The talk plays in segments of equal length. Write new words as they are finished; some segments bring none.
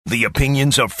The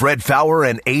opinions of Fred Fowler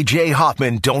and A.J.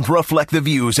 Hoffman don't reflect the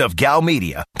views of Gal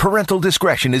Media. Parental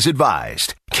discretion is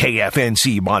advised.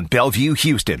 KFNC Mont Bellevue,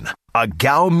 Houston, a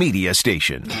Gal Media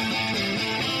station.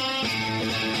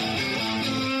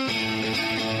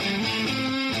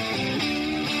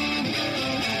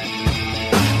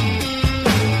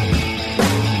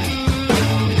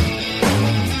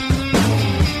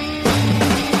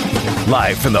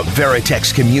 Live from the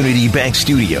Veritex Community Bank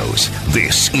Studios,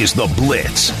 this is The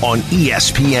Blitz on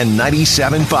ESPN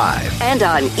 97.5. And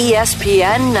on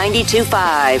ESPN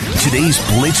 92.5. Today's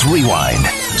Blitz Rewind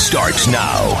starts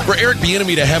now. For Eric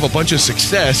Bieniemy to have a bunch of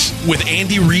success with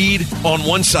Andy Reid on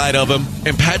one side of him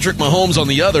and Patrick Mahomes on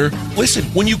the other, listen,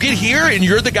 when you get here and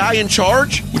you're the guy in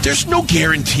charge, there's no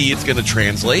guarantee it's going to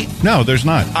translate. No, there's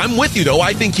not. I'm with you, though.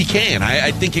 I think he can.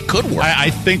 I think it could work. I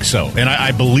think so, and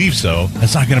I believe so.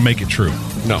 That's not going to make it true.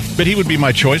 No. But he would be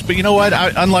my choice. But you know what?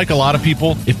 Unlike a lot of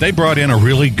people, if they brought in a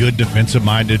really good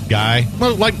defensive-minded guy,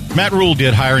 well, like Matt Rule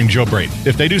did hiring Joe Brady,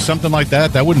 if they do something like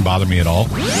that, that wouldn't bother me at all.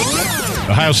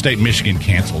 Ohio State, Michigan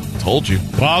canceled. Told you.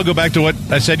 Well, I'll go back to what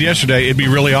I said yesterday. It'd be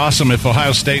really awesome if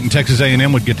Ohio State and Texas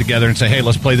A&M would get together and say, hey,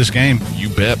 let's play this game. You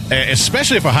bet.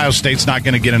 Especially if Ohio State's not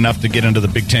going to get enough to get into the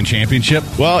Big Ten championship.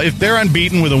 Well, if they're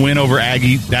unbeaten with a win over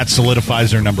Aggie, that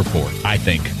solidifies their number 4, I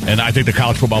think. And I think the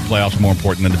college football playoff's more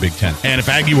important than the Big Ten. And if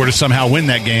Aggie were to somehow win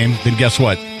that game, then guess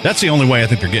what? That's the only way I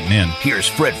think they're getting in. Here's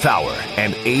Fred Fowler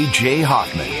and A.J.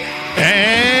 Hoffman.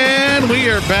 And we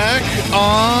are back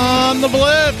on the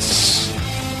Blitz.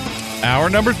 Hour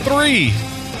number 3,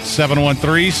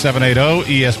 713-780.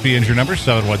 ESPN's your number,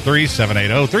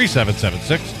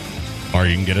 713-780-3776. Or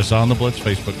you can get us on the Blitz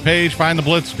Facebook page. Find the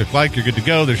Blitz, click like, you're good to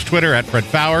go. There's Twitter, at Fred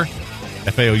Fowler,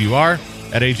 F-A-O-U-R.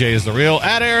 At AJ is the real.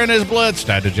 At Aaron is Blitz.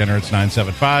 At Degenerates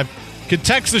 975. You can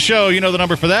text the show. You know the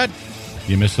number for that.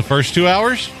 You missed the first 2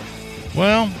 hours?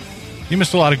 Well, you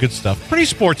missed a lot of good stuff.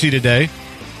 Pretty sportsy today.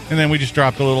 And then we just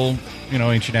dropped a little,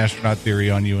 ancient astronaut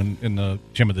theory on you in the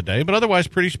gym of the day. But otherwise,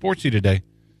 pretty sportsy today.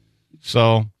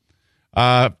 So,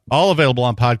 all available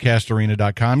on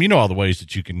podcastarena.com. You know all the ways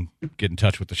that you can get in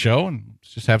touch with the show. And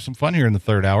let's just have some fun here in the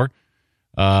third hour.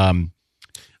 I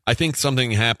think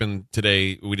something happened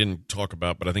today we didn't talk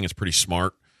about, but I think it's pretty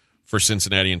smart for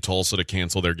Cincinnati and Tulsa to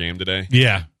cancel their game today.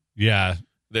 Yeah.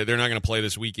 They're not going to play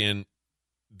this weekend.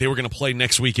 They were going to play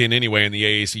next weekend anyway in the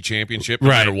AAC championship, no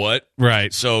matter what.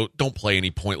 Right. So don't play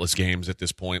any pointless games at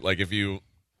this point. Like if you...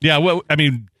 Yeah, well, I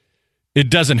mean,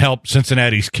 it doesn't help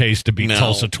Cincinnati's case to beat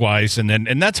Tulsa twice, and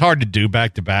that's hard to do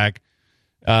back to back.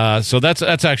 So that's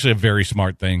actually a very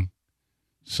smart thing.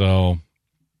 So,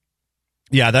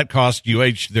 yeah, that cost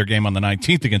UH their game on the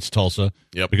 19th against Tulsa.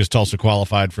 Yep. Because Tulsa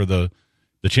qualified for the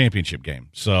championship game.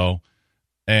 So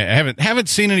I haven't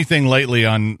seen anything lately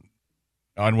on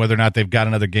whether or not they've got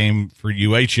another game for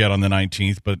UH yet on the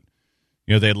 19th, but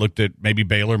they had looked at maybe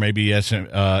Baylor, maybe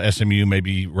SMU,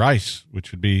 maybe Rice,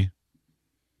 which would be,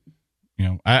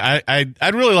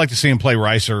 I'd really like to see him play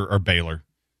Rice or Baylor,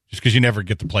 just because you never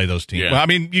get to play those teams. Yeah. Well, I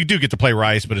mean, you do get to play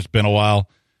Rice, but it's been a while,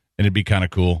 and it'd be kind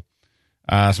of cool.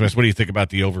 So, what do you think about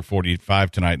the over 45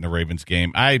 tonight in the Ravens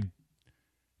game? I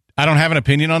don't have an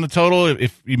opinion on the total.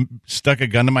 If you stuck a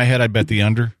gun to my head, I'd bet the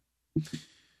under.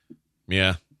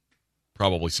 Yeah.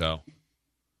 Probably so.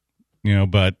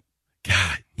 But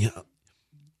God,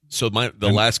 So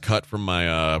the last cut from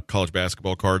my college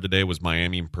basketball card today was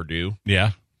Miami and Purdue.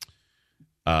 Yeah.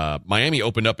 Miami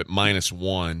opened up at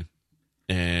 -1,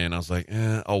 and I was like,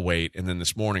 I'll wait. And then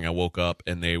this morning I woke up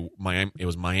and it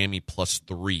was Miami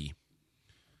 +3.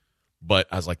 But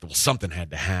I was like, well, something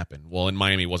had to happen. Well, and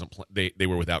Miami wasn't. They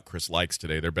were without Chris Likes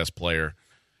today, their best player,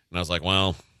 and I was like,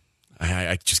 well,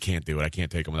 I just can't do it. I can't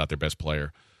take them without their best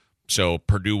player. So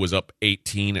Purdue was up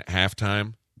 18 at halftime.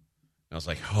 And I was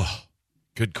like, oh,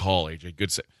 good call, AJ.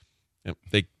 Good set.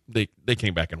 They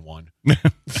came back and won.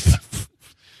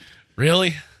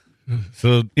 Really?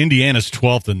 So Indiana's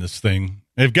 12th in this thing.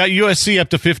 They've got USC up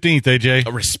to 15th, AJ.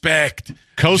 Respect.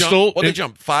 Coastal. They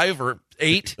jumped 5 or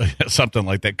 8? Something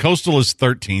like that. Coastal is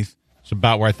 13th. It's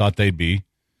about where I thought they'd be.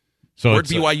 So where'd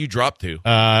BYU drop to?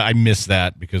 I missed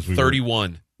that because we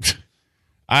 31.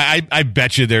 I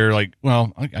bet you they're like,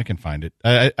 well, I can find it.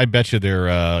 I bet you they're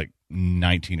like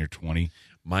 19 or 20.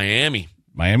 Miami's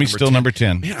still number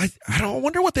 10. Man, I don't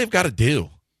wonder what they've got to do.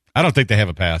 I don't think they have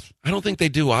a path. I don't think they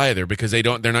do either because they're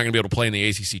not going to be able to play in the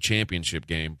ACC championship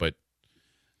game. But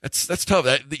that's tough.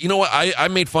 You know what? I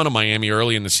made fun of Miami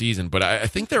early in the season, but I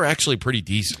think they're actually pretty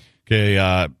decent. Okay,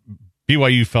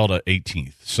 BYU fell to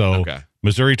 18th. So okay.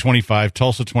 Missouri 25,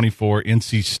 Tulsa 24,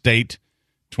 NC State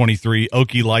 23,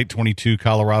 Okie Light 22,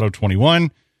 Colorado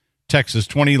 21, Texas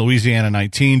 20, Louisiana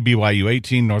 19, BYU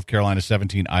 18, North Carolina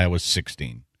 17, Iowa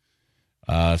 16.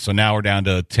 So now we're down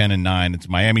to 10-9. It's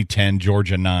Miami 10,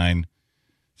 Georgia 9.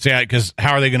 See, because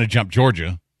how are they going to jump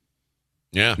Georgia?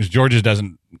 Yeah. Because Georgia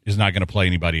is not going to play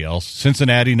anybody else.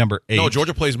 Cincinnati, number 8. No,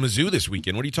 Georgia plays Mizzou this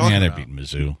weekend. What are you talking about? Yeah, they're beating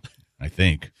Mizzou, I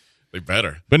think. They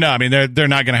better. But no, I mean, they're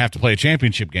not going to have to play a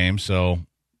championship game, so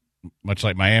much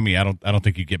like Miami, I don't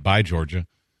think you get by Georgia.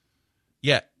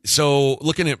 Yeah, so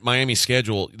looking at Miami's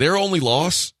schedule, their only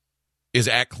loss is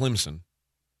at Clemson.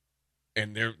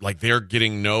 And they're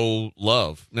getting no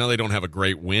love. Now they don't have a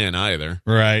great win either.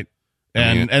 Right.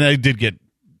 And they did get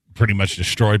pretty much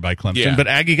destroyed by Clemson, Yeah. but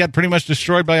Aggie got pretty much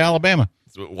destroyed by Alabama.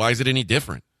 So why is it any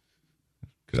different?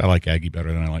 Because I like Aggie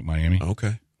better than I like Miami.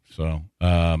 Okay. So,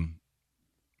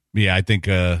 yeah, I think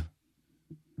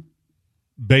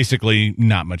basically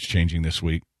not much changing this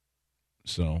week.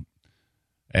 So,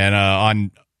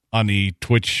 and on the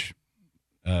Twitch,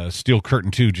 Steel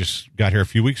Curtain 2 just got here a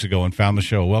few weeks ago and found the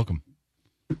show. Welcome.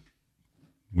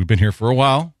 We've been here for a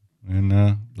while, and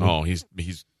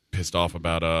He's pissed off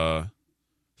about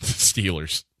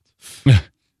Steelers.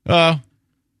 Not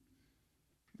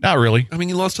really. I mean,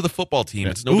 you lost to the football team.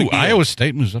 Yeah. It's no big deal. Iowa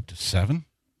State moves up to 7.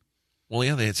 Well,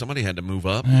 yeah, somebody had to move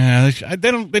up. Yeah, they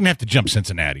didn't have to jump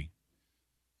Cincinnati.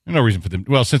 There's no reason for them.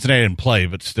 Well, Cincinnati didn't play,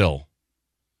 but still.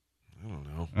 I don't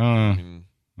know.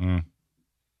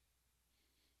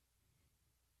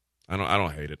 I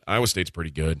don't hate it. Iowa State's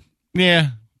pretty good. Yeah.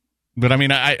 But, I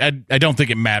mean, I don't think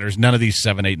it matters. None of these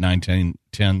 7, 8, 9,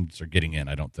 10s are getting in,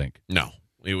 I don't think. No.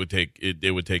 It would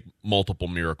take multiple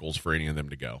miracles for any of them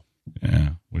to go.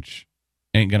 Yeah, which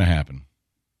ain't going to happen.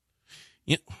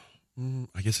 Yeah.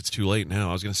 I guess it's too late now.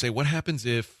 I was going to say, what happens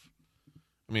if,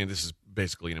 I mean, this is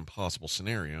basically an impossible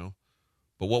scenario,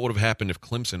 but what would have happened if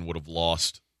Clemson would have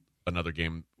lost another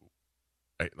game?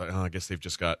 I guess they've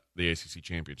just got the ACC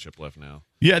championship left now.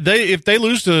 Yeah, if they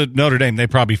lose to Notre Dame, they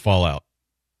probably fall out.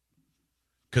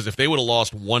 Because if they would have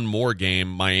lost one more game,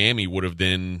 Miami would have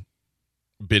then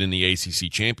been in the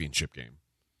ACC championship game,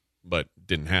 but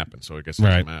didn't happen, so I guess it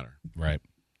doesn't matter. Right.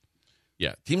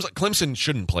 Yeah, teams like Clemson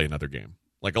shouldn't play another game.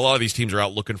 Like, a lot of these teams are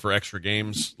out looking for extra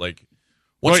games. Like,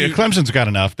 Clemson's got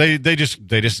enough. They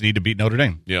just need to beat Notre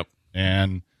Dame. Yep.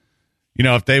 And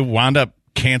if they wound up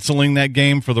canceling that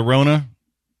game for the Rona,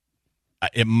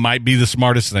 it might be the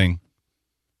smartest thing,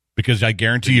 because I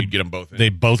guarantee you get them both in. They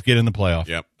both get in the playoff.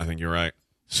 Yep, I think you're right.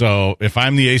 So if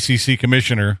I'm the ACC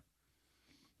commissioner,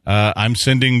 I'm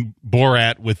sending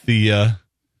Borat with the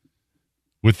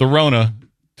Rona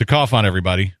to cough on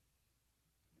everybody.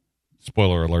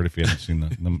 Spoiler alert if you haven't seen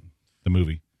the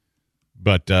movie.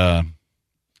 But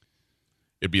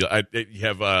it'd be you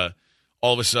have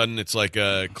all of a sudden it's like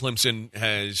Clemson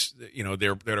has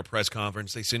they're at a press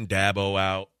conference. They send Dabo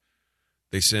out.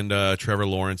 They send Trevor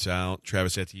Lawrence out.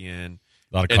 Travis Etienne.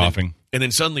 A lot of coughing. And then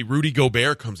suddenly Rudy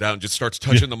Gobert comes out and just starts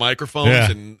touching the microphones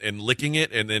and licking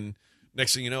it. And then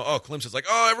next thing you know, Clemson's like,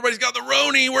 everybody's got the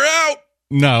Roni. We're out.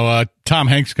 No, Tom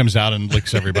Hanks comes out and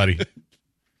licks everybody.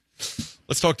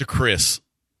 Let's talk to Chris.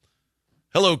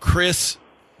 Hello, Chris.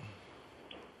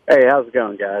 Hey, how's it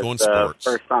going, guys? Going sports.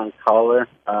 First time caller.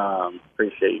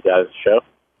 Appreciate you guys' show.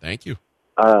 Thank you.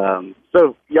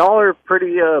 So y'all are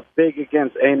pretty big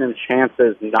against A&M's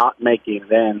chances not making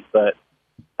it in, but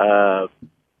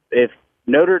if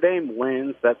Notre Dame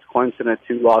wins, that's Clemson, a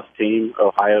 2-loss team.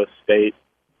 Ohio State,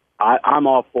 I'm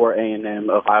all for A&M,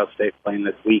 Ohio State playing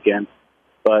this weekend.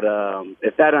 But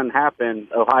if that doesn't happen,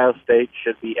 Ohio State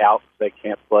should be out because they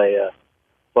can't play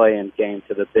in game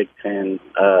to the Big Ten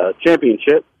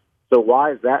championship. So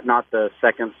why is that not the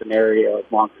second scenario as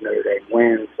long as Notre Dame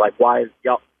wins? Like, why is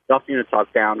y'all seem to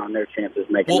talk down on their chances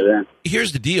making it in?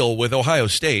 Here's the deal with Ohio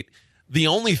State. The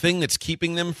only thing that's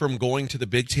keeping them from going to the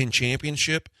Big Ten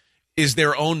championship is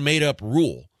their own made-up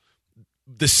rule.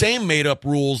 The same made-up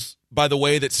rules, by the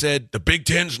way, that said the Big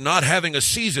Ten's not having a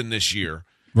season this year.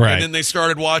 Right. And then they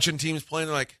started watching teams playing.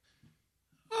 They're like,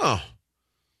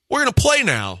 we're going to play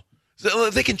now. So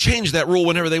they can change that rule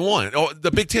whenever they want.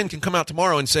 The Big Ten can come out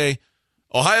tomorrow and say,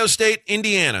 Ohio State,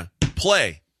 Indiana,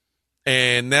 play.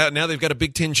 And now they've got a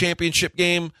Big Ten championship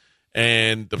game,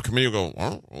 and the committee will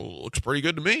go, looks pretty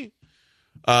good to me.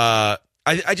 I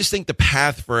just think the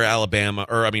path for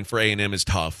for A&M is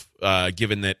tough,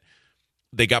 given that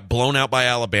they got blown out by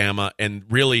Alabama, and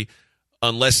really,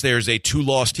 unless there's a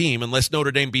 2-loss team, unless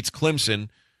Notre Dame beats Clemson,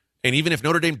 and even if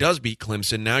Notre Dame does beat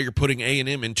Clemson, now you're putting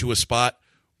A&M into a spot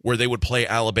where they would play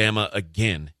Alabama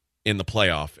again in the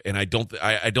playoff, and I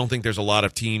don't think there's a lot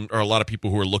of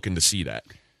people who are looking to see that.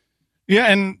 Yeah,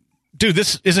 and dude,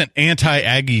 this isn't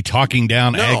anti-Aggie talking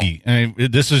down Aggie. I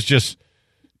mean, this is just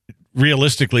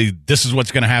realistically, this is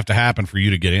what's going to have to happen for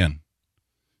you to get in,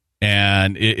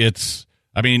 and it's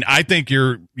I mean, I think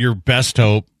your best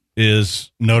hope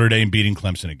is Notre Dame beating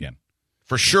Clemson again.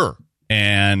 For sure.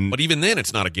 But even then,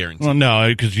 it's not a guarantee. Well, no,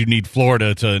 because you need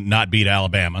Florida to not beat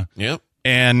Alabama. Yep.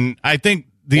 And I think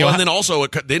and then also,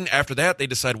 then after that, they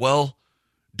decide, well,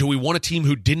 do we want a team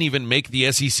who didn't even make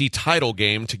the SEC title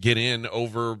game to get in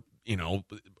over,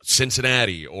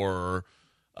 Cincinnati or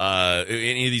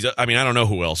any of these? I mean, I don't know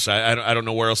who else. I don't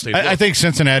know where else they. I think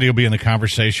Cincinnati will be in the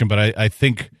conversation, but I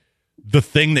think the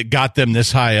thing that got them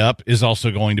this high up is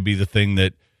also going to be the thing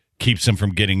that keeps them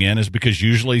from getting in, is because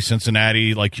usually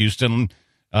Cincinnati, like Houston,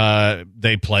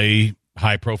 they play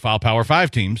high-profile Power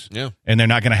 5 teams, and they're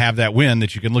not going to have that win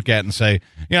that you can look at and say,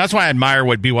 that's why I admire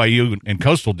what BYU and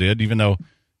Coastal did, even though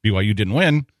BYU didn't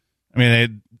win. I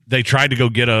mean, they tried to go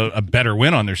get a better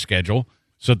win on their schedule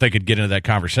so that they could get into that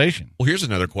conversation. Well, here's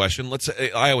another question. Let's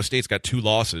say Iowa State's got 2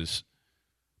 losses,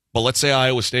 but let's say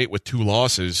Iowa State with 2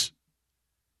 losses,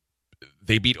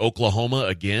 they beat Oklahoma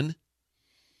again?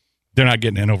 They're not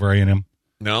getting in over A&M.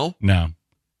 No? No.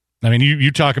 I mean, you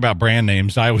talk about brand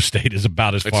names. Iowa State is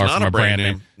about as far from a brand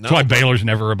name. No, that's why Baylor's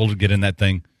never able to get in that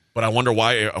thing. But I wonder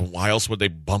why else would they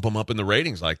bump them up in the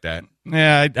ratings like that?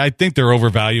 Yeah, I think they're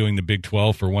overvaluing the Big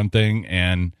 12 for one thing.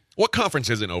 And what conference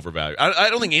isn't overvalued? I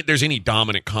don't think there's any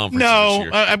dominant conference this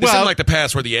year. This isn't like the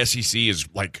past where the SEC is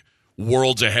like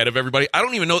worlds ahead of everybody. I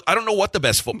don't even know. I don't know what the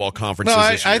best football conference is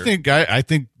this year. I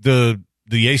think the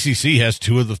ACC has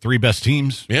 2 of the 3 best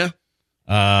teams. Yeah.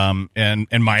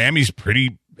 And Miami's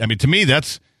pretty. I mean, to me,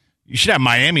 you should have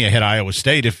Miami ahead of Iowa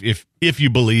State if you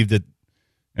believe that.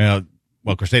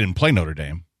 Well, of course, they didn't play Notre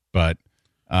Dame, but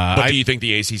do you think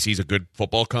the ACC is a good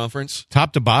football conference?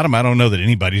 Top to bottom, I don't know that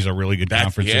anybody's a really good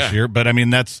conference this year. But I mean,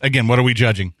 that's again, what are we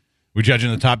judging? We judging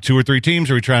the top 2 or 3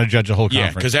 teams, or are we trying to judge the whole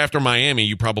conference? Yeah, because after Miami,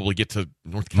 you probably get to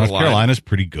North Carolina. North Carolina's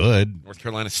pretty good. North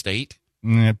Carolina State,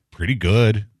 pretty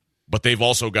good. But they've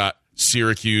also got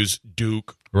Syracuse,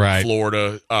 Duke, right,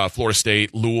 Florida, Florida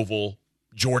State, Louisville,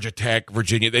 Georgia Tech,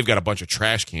 Virginia. They've got a bunch of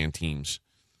trash can teams.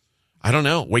 I don't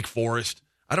know. Wake Forest.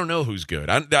 I don't know who's good.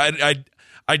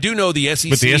 I do know the SEC.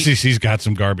 But the SEC's got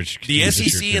some garbage. The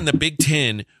SEC and the Big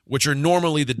Ten, which are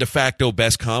normally the de facto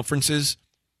best conferences,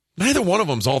 neither one of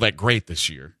them's all that great this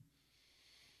year.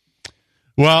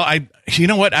 Well, you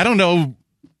know what? I don't know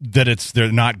that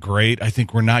they're not great. I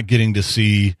think we're not getting to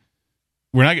see.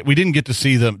 We didn't get to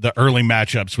see the early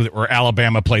matchups where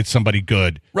Alabama played somebody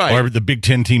good, right? Or the Big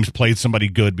Ten teams played somebody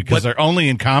good because they're only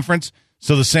in conference,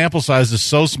 so the sample size is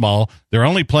so small. They're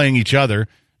only playing each other,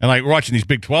 and like we're watching these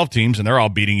Big 12 teams, and they're all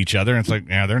beating each other, and it's like,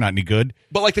 they're not any good.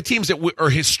 But like the teams that are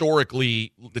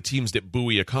historically the teams that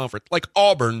buoy a conference, like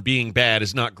Auburn being bad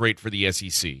is not great for the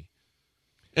SEC.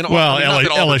 And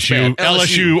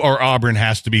LSU or Auburn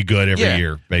has to be good every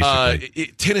year,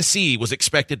 basically. Tennessee was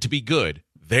expected to be good.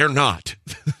 They're not.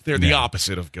 They're the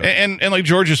opposite of good. And like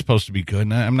Georgia's supposed to be good.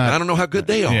 And I don't know how good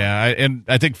they are. Yeah, and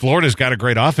I think Florida's got a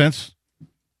great offense.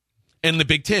 And the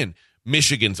Big Ten,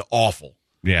 Michigan's awful.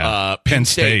 Yeah, Penn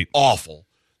State awful.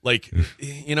 Like,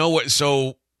 you know what?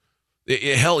 So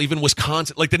hell, even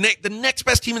Wisconsin. Like the next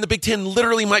best team in the Big Ten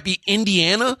literally might be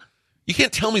Indiana. You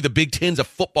can't tell me the Big Ten's a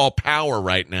football power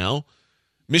right now.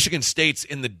 Michigan State's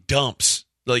in the dumps.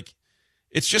 Like,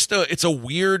 it's just it's a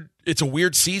weird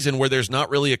season where there's not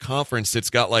really a conference that's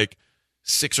got like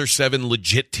 6 or 7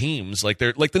 legit teams. Like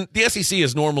they're like the SEC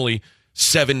is normally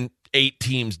 7-8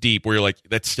 teams deep, where you're like,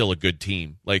 that's still a good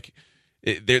team. Like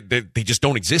they just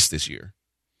don't exist this year.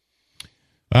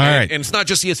 All right, and it's not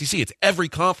just the SEC; it's every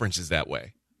conference is that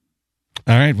way.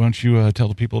 All right, why don't you tell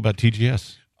the people about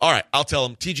TGS? All right, I'll tell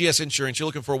them. TGS Insurance. You're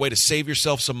looking for a way to save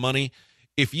yourself some money.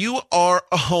 If you are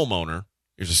a homeowner,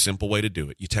 here's a simple way to do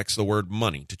it. You text the word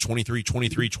money to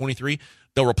 232323.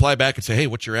 They'll reply back and say, hey,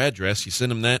 what's your address? You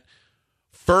send them that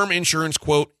firm insurance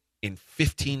quote in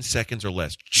 15 seconds or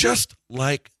less. Just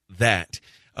like that.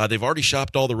 They've already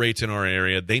shopped all the rates in our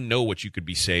area. They know what you could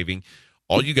be saving.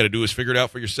 All you got to do is figure it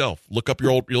out for yourself. Look up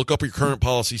your current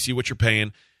policy, see what you're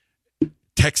paying.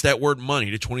 Text that word money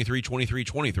to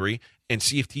 232323 and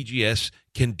see if TGS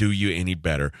can do you any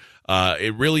better.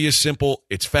 It really is simple.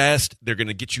 It's fast. They're going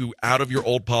to get you out of your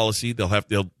old policy.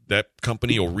 That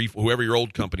company or whoever your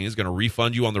old company is going to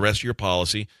refund you on the rest of your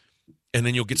policy, and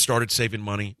then you'll get started saving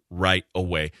money right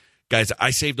away. Guys,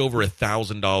 I saved over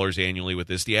 $1,000 annually with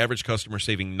this. The average customer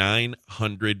saving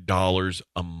 $900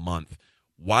 a month.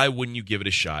 Why wouldn't you give it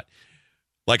a shot?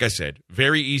 Like I said,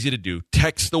 very easy to do.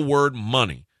 Text the word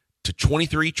money to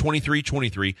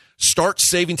 232323. Start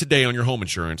saving today on your home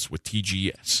insurance with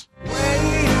TGS.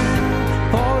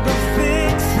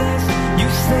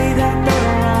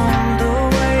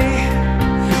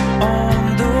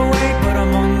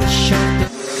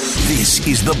 This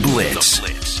is The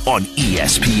Blitz on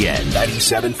ESPN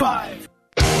 97.5.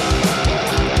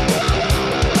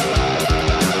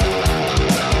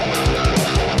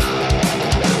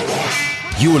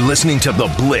 You are listening to The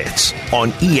Blitz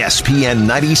on ESPN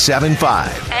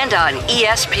 97.5. And on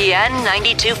ESPN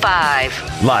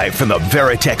 92.5. Live from the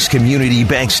Veritex Community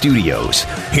Bank Studios,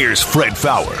 here's Fred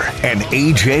Fowler and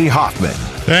A.J. Hoffman.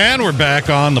 And we're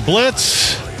back on The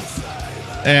Blitz.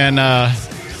 And I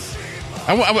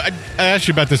asked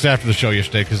you about this after the show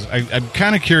yesterday because I'm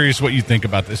kind of curious what you think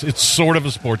about this. It's sort of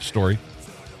a sports story.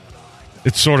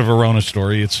 It's sort of a Rona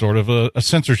story. It's sort of a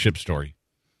censorship story.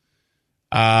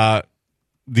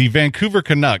 The Vancouver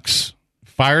Canucks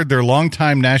fired their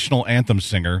longtime national anthem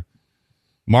singer,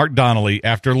 Mark Donnelly,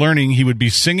 after learning he would be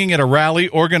singing at a rally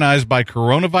organized by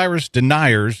coronavirus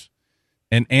deniers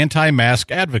and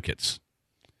anti-mask advocates.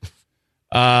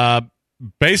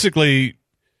 Basically,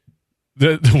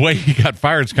 the way he got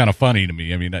fired is kind of funny to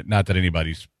me. I mean, not that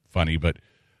anybody's funny, but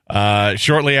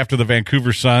shortly after the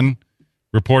Vancouver Sun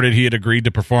reported he had agreed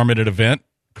to perform at an event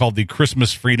called the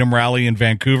Christmas Freedom Rally in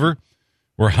Vancouver,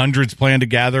 where hundreds plan to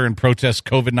gather and protest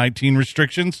COVID-19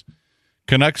 restrictions,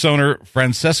 Canucks owner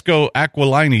Francesco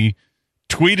Aquilini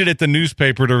tweeted at the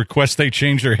newspaper to request they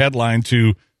change their headline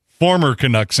to former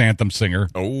Canucks anthem singer.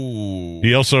 Oh.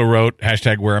 He also wrote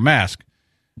 #wear a mask.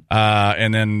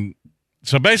 And then,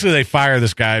 so basically they fire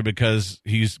this guy because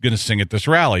he's going to sing at this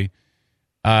rally.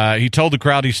 He told the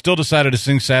crowd he still decided to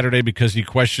sing Saturday because he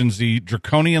questions the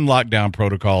draconian lockdown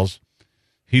protocols.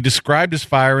 He described his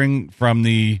firing from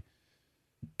the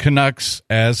Canucks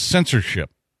as censorship.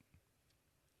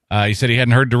 He said he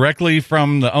hadn't heard directly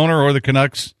from the owner or the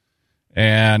Canucks,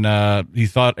 and he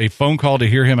thought a phone call to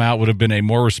hear him out would have been a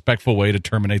more respectful way to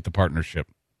terminate the partnership.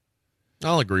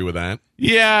 I'll agree with that.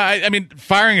 Yeah, I mean,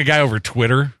 firing a guy over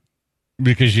Twitter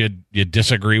because you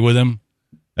disagree with him,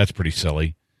 that's pretty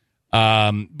silly.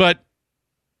 But,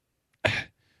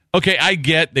 okay, I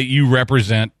get that you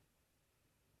represent.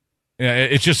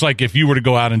 It's just like if you were to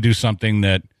go out and do something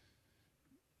that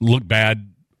looked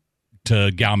bad to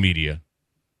Gal Media.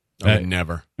 I would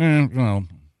never. Well,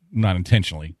 not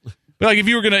intentionally. But like if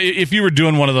you were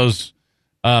doing one of those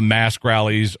mask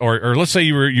rallies, or let's say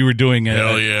you were doing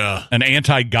an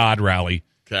anti-God rally.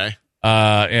 Okay.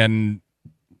 And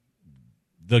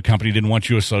the company didn't want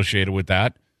you associated with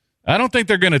that. I don't think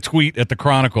they're going to tweet at the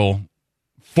Chronicle,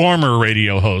 former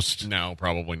radio host. No,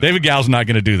 probably not. David Gal's not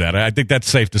going to do that. I think that's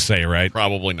safe to say, right?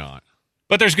 Probably not.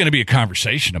 But there's going to be a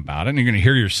conversation about it, and you're going to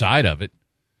hear your side of it.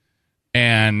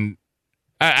 And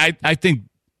I think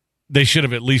they should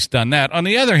have at least done that. On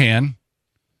the other hand,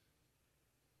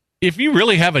 if you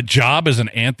really have a job as an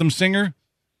anthem singer,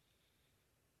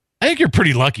 I think you're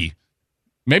pretty lucky.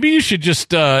 Maybe you should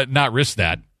just not risk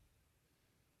that.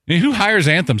 I mean, who hires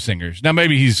anthem singers? Now,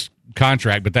 maybe he's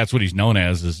contract, but that's what he's known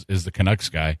as is the Canucks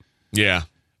guy. Yeah.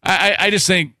 I just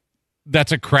think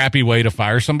that's a crappy way to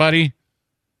fire somebody.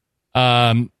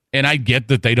 And I get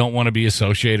that they don't want to be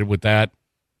associated with that.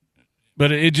 But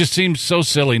it just seems so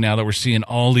silly now that we're seeing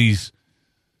all these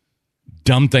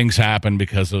dumb things happen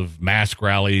because of mask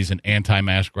rallies and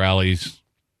anti-mask rallies.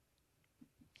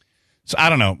 So I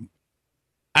don't know.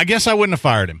 I guess I wouldn't have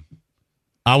fired him.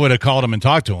 I would have called him and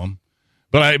talked to him.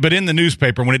 But in the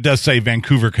newspaper, when it does say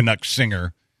Vancouver Canucks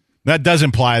singer, that does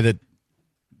imply that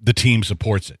the team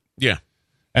supports it. Yeah.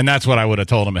 And that's what I would have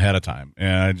told him ahead of time.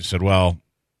 And I just said, well,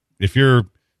 if you're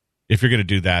going to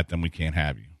do that, then we can't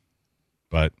have you.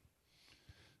 But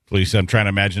please, I'm trying to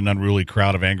imagine an unruly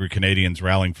crowd of angry Canadians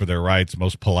rallying for their rights,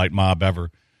 most polite mob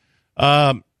ever.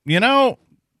 There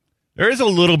is a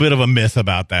little bit of a myth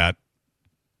about that.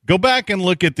 Go back and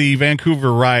look at the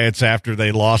Vancouver riots after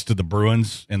they lost to the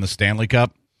Bruins in the Stanley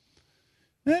Cup.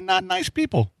 They're not nice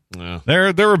people. No.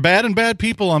 There were bad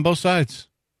people on both sides.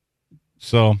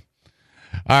 So, all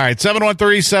right,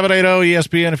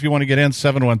 713-780-ESPN if you want to get in,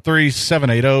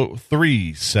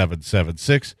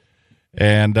 713-780-3776.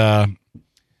 And, I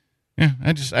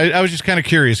was just kind of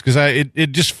curious because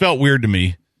it just felt weird to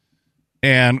me.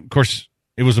 And, of course,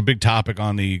 it was a big topic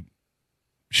on the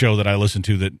show that I listened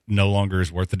to that no longer is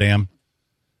worth a damn.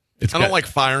 I don't like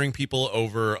firing people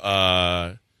over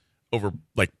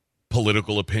like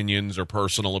political opinions or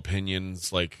personal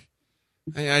opinions. Like,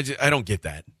 I don't get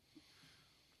that.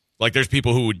 Like, there's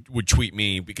people who would tweet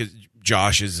me because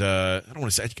Josh is I don't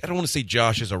want to say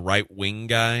Josh is a right wing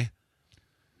guy,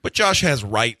 but Josh has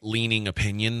right leaning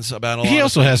opinions about a lot. He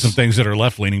also has some things that are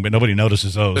left leaning, but nobody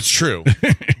notices those. That's true.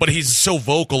 But he's so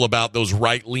vocal about those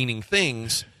right leaning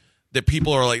things that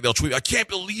people are like, they'll tweet, I can't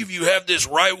believe you have this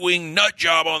right-wing nut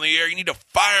job on the air. You need to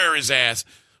fire his ass.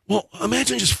 Well,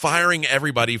 imagine just firing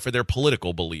everybody for their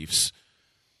political beliefs.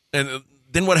 And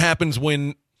then what happens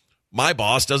when my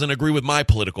boss doesn't agree with my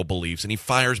political beliefs and he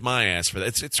fires my ass for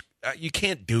that. It's you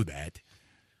can't do that.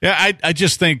 Yeah, I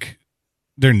just think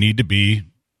there need to be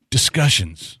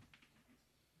discussions.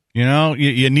 You know,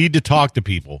 you need to talk to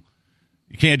people.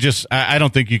 You can't just, I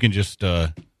don't think you can just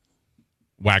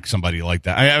whack somebody like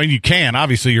that. I mean, you can.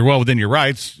 Obviously, you're well within your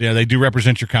rights. Yeah, they do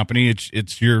represent your company.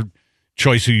 It's your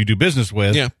choice who you do business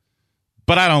with. Yeah.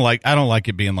 But I don't like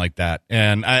it being like that.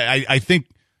 And I think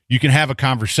you can have a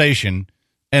conversation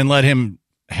and let him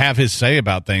have his say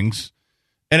about things.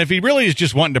 And if he really is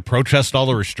just wanting to protest all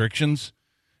the restrictions,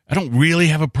 I don't really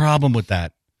have a problem with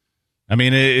that. I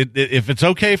mean, if it's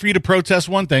okay for you to protest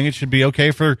one thing, it should be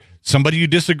okay for somebody you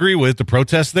disagree with to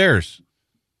protest theirs.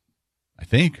 I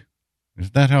think.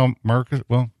 Is that how America?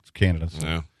 Well, it's Canada. So.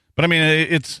 Yeah. But I mean,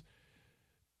 it's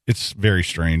very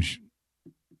strange.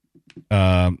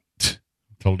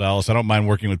 Told Dallas, I don't mind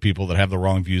working with people that have the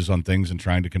wrong views on things and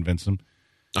trying to convince them.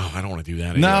 Oh, I don't want to do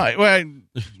that. No, well,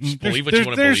 just believe what you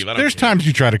want to believe. There's times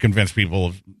you try to convince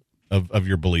people of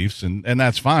your beliefs, and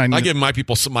that's fine. I give my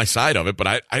people my side of it, but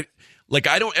I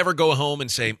don't ever go home and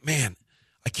say, man,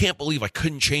 I can't believe I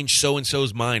couldn't change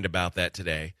so-and-so's mind about that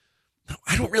today. No,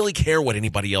 I don't really care what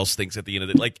anybody else thinks at the end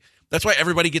of it. Like, that's why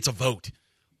everybody gets a vote.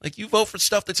 Like, you vote for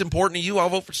stuff that's important to you, I'll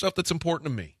vote for stuff that's important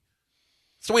to me.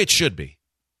 It's the way it should be.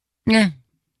 Yeah.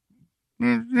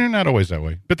 Not always that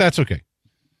way, but that's okay.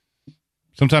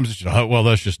 Sometimes it's just, well,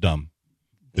 that's just dumb.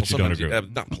 That you don't agree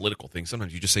with. Not political things.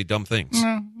 Sometimes you just say dumb things.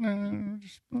 No,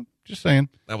 just saying.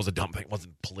 That was a dumb thing. It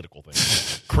wasn't a political thing.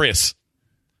 Chris.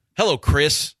 Hello,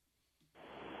 Chris.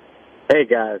 Hey,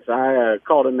 guys. I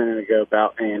called a minute ago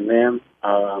about A&M.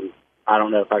 I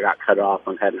don't know if I got cut off.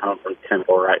 I'm heading home from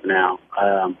Temple right now.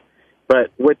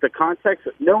 But with the context,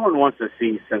 no one wants to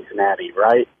see Cincinnati,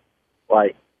 right?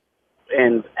 Like,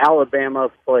 and Alabama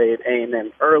played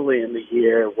A&M early in the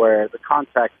year where the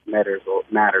context matters a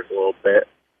little bit.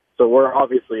 So we're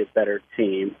obviously a better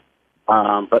team.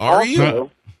 But are also,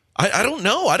 you? I don't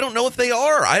know. I don't know if they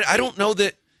are. I don't know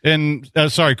that. And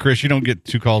sorry, Chris, you don't get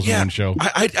two calls in one show.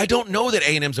 I don't know that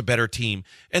A&M's a better team.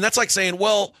 And that's like saying,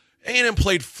 well, A&M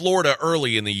played Florida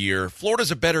early in the year.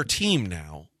 Florida's a better team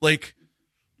now. Like,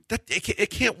 that it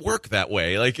can't work that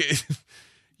way. Like,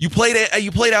 you played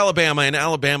Alabama, and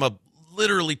Alabama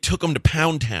literally took them to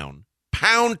Pound Town.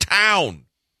 Pound Town.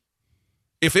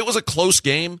 If it was a close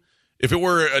game, if it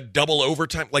were a double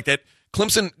overtime like that,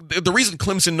 Clemson. The reason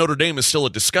Clemson Notre Dame is still a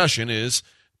discussion is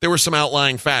there were some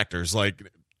outlying factors, like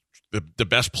the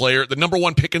best player, the number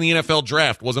one pick in the NFL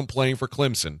draft, wasn't playing for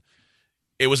Clemson.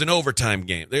 It was an overtime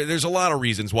game. There's a lot of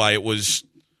reasons why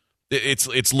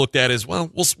it's looked at as, well,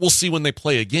 we'll see when they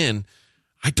play again.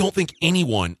 I don't think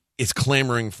anyone is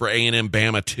clamoring for A&M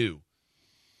Bama 2.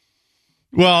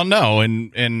 Well, no,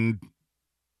 and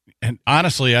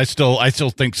honestly, I still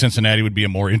think Cincinnati would be a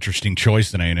more interesting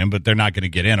choice than A&M, but they're not going to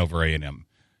get in over A&M.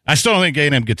 I still don't think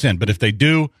A&M gets in, but if they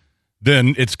do,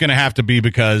 then it's going to have to be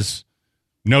because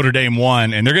Notre Dame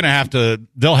won, and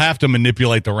they'll have to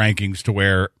manipulate the rankings to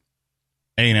where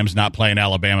A&M's not playing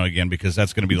Alabama again, because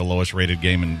that's going to be the lowest rated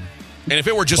game in And if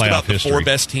it were just about the history. 4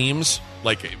 best teams,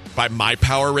 like by my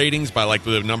power ratings, by like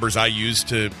the numbers I use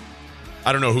to,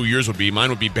 I don't know who yours would be. Mine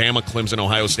would be Bama, Clemson,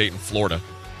 Ohio State, and Florida.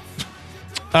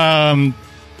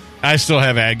 I still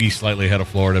have Aggie slightly ahead of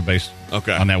Florida based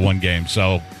on that one game.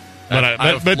 So,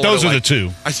 but those are the two.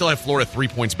 I still have Florida 3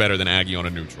 points better than Aggie on a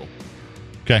neutral.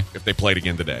 Okay, if they played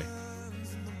again today,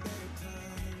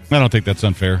 I don't think that's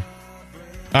unfair.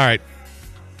 All right,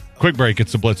 quick break.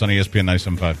 It's the Blitz on ESPN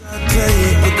 97.5.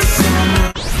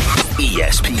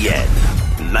 ESPN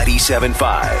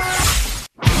 97.5.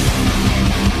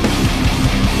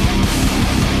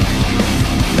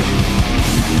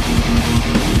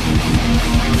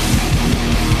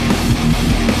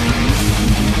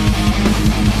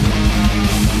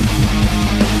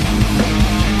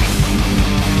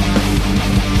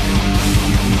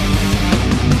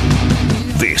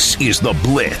 This is The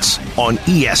Blitz on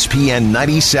ESPN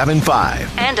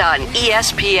 97.5. And on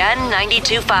ESPN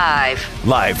 92.5.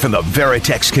 Live from the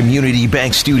Veritex Community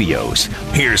Bank Studios,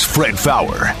 here's Fred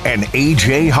Fowler and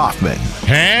A.J. Hoffman.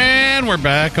 And we're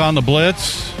back on The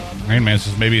Blitz. Rain Man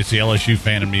says maybe it's the LSU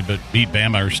fan in me, but beat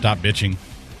Bama or stop bitching.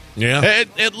 Yeah.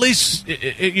 At least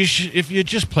if you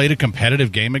just played a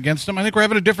competitive game against them, I think we're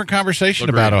having a different conversation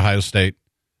about Ohio State.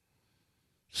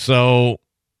 So,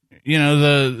 you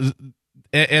know,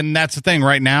 and that's the thing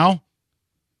right now.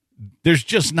 There's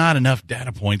just not enough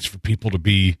data points for people to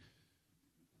be,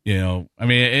 you know, I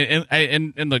mean,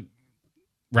 and the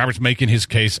Robert's making his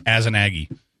case as an Aggie,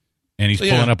 and he's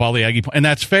pulling up all the Aggie points, and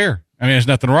that's fair. I mean, there's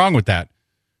nothing wrong with that.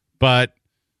 But,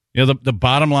 you know, the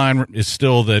bottom line is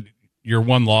still that your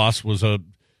one loss was a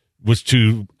was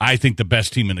to, I think, the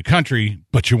best team in the country,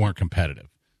 but you weren't competitive.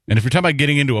 And if you're talking about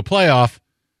getting into a playoff,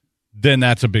 then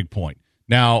that's a big point.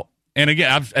 Now, and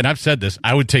again, I've said this,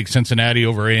 I would take Cincinnati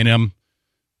over A&M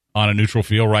on a neutral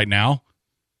field right now,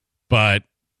 but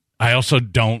I also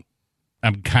don't.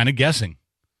 I'm kind of guessing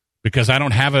because I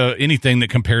don't have anything that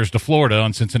compares to Florida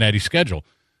on Cincinnati's schedule.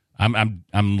 I'm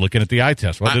looking at the eye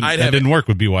test. Well, that didn't work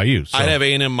with BYU. So. I'd have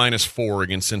A&M -4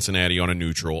 against Cincinnati on a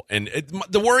neutral. And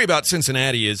the worry about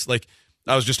Cincinnati is, like,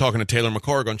 I was just talking to Taylor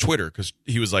McCarg on Twitter because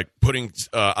he was like, putting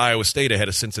Iowa State ahead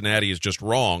of Cincinnati is just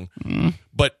wrong.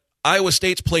 But Iowa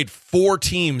State's played 4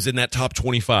 teams in that top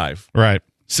 25. Right.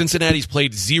 Cincinnati's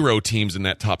played 0 teams in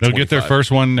that top 25. They'll get their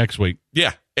first one next week.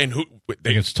 Yeah. And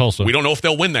against Tulsa. We don't know if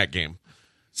they'll win that game.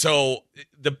 So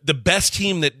the best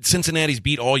team that Cincinnati's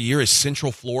beat all year is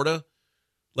Central Florida.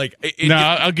 Like, I'm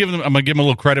gonna give them a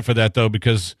little credit for that though,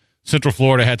 because Central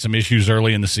Florida had some issues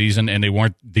early in the season, and they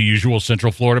weren't the usual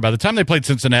Central Florida. By the time they played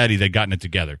Cincinnati, they'd gotten it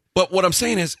together. But what I'm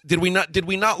saying is, did we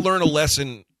not learn a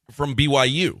lesson from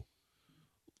BYU?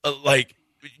 Like,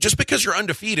 just because you're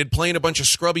undefeated playing a bunch of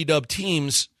scrubby dub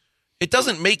teams, it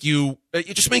doesn't make you.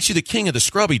 It just makes you the king of the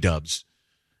scrubby dubs.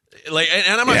 Like,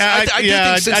 and I do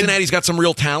think Cincinnati's got some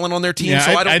real talent on their team,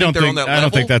 so I don't think they're on that level. I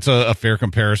don't think that's a fair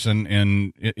comparison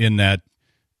in that.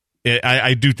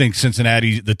 I do think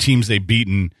Cincinnati, the teams they've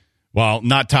beaten, while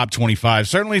not top 25,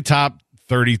 certainly top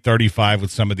 30, 35 with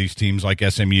some of these teams like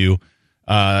SMU,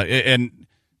 and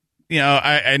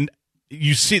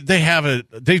you see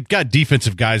they've got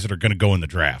defensive guys that are going to go in the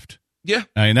draft. Yeah,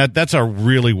 I mean that's a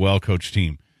really well coached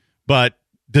team, but.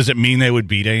 Does it mean they would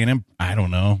beat A&M? I don't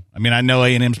know. I mean, I know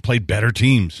A&M's played better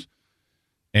teams.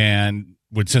 And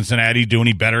would Cincinnati do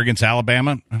any better against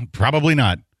Alabama? Probably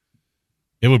not.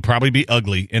 It would probably be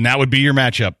ugly, and that would be your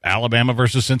matchup, Alabama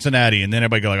versus Cincinnati. And then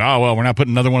everybody go like, oh, well, we're not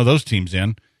putting another one of those teams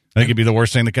in. I think it'd be the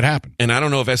worst thing that could happen. And I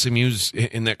don't know if SMU's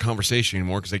in that conversation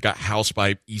anymore because they got housed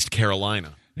by East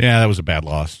Carolina. Yeah, that was a bad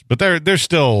loss. But they're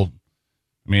still,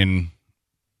 I mean,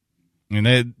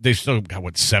 they still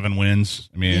got 7 wins.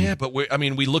 I mean, yeah, but we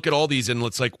look at all these and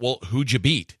it's like, well, who'd you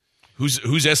beat? Who's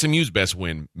SMU's best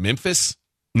win? Memphis?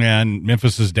 Yeah, and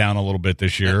Memphis is down a little bit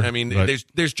this year. I mean,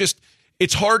 there's just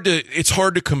it's hard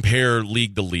to compare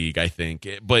league to league. I think,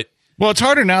 but it's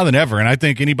harder now than ever. And I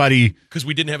think anybody because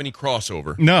we didn't have any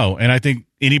crossover. No, and I think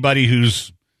anybody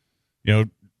who's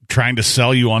trying to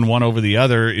sell you on one over the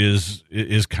other is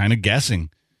kind of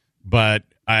guessing. But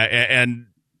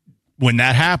when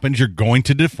that happens, you're going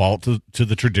to default to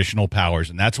the traditional powers.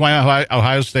 And that's why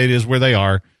Ohio State is where they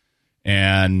are.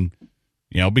 And,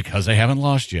 because they haven't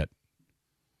lost yet.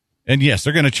 And, yes,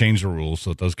 they're going to change the rules so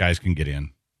that those guys can get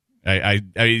in.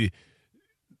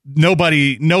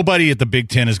 Nobody at the Big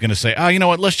Ten is going to say, oh, you know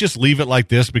what, let's just leave it like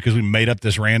this because we made up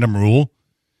this random rule.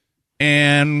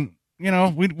 And, we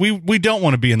don't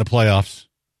want to be in the playoffs.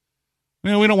 We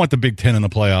don't want the Big Ten in the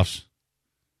playoffs.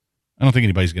 I don't think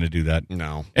anybody's going to do that.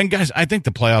 No. And, guys, I think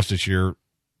the playoffs this year,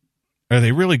 are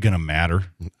they really going to matter?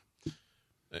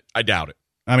 I doubt it.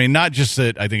 I mean, not just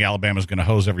that I think Alabama's going to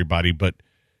hose everybody, but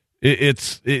it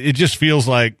just feels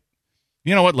like,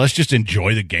 you know what, let's just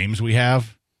enjoy the games we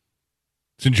have.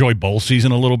 Let's enjoy bowl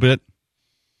season a little bit.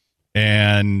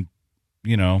 And,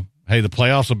 hey, the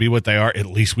playoffs will be what they are. At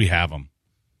least we have them.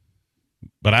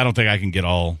 But I don't think I can get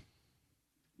all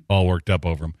worked up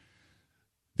over them.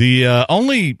 The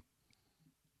only...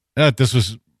 this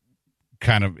was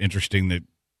kind of interesting that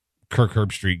Kirk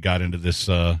Herbstreit got into this,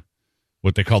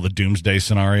 what they call the doomsday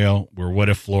scenario, where what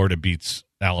if Florida beats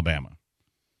Alabama?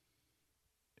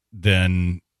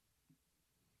 Then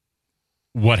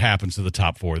what happens to the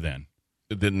top 4 then?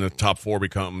 Then the top 4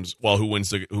 becomes, well, who wins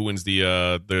the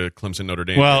Clemson Notre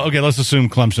Dame? Well, okay, let's assume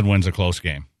Clemson wins a close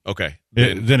game. Okay.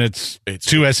 Then it's 2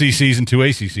 SECs and 2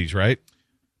 ACCs, right?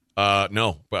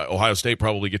 No, but Ohio State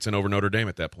probably gets in over Notre Dame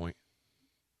at that point.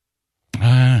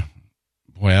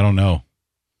 Boy, I don't know.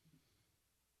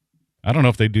 I don't know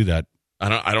if they do that.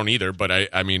 I don't either. But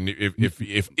I mean,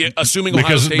 if assuming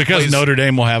Ohio State plays, Notre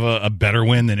Dame will have a better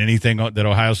win than anything that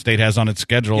Ohio State has on its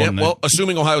schedule. Yeah,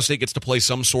 assuming Ohio State gets to play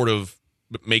some sort of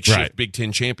makeshift Big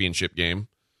Ten championship game,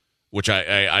 which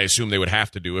I assume they would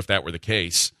have to do if that were the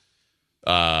case,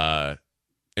 and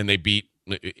they beat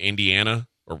Indiana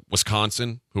or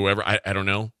Wisconsin, whoever. I don't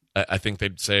know. I think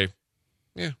they'd say,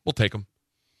 yeah, we'll take them.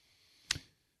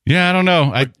 Yeah, I don't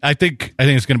know. I think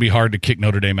it's going to be hard to kick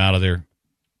Notre Dame out of there.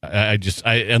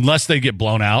 Unless they get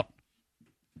blown out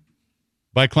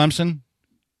by Clemson,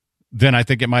 then I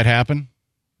think it might happen.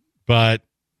 But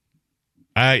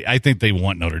I think they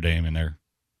want Notre Dame in there.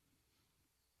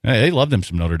 They love them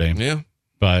some Notre Dame. Yeah.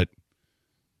 But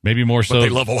maybe more so. But they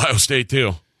love Ohio State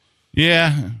too.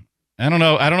 Yeah. I don't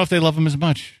know. I don't know if they love him as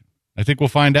much. I think we'll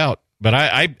find out. But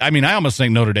I almost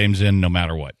think Notre Dame's in no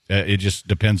matter what. It just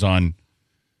depends on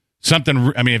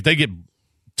something. I mean, if they get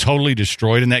totally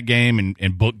destroyed in that game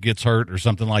and Book gets hurt or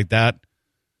something like that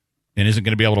and isn't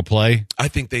going to be able to play. I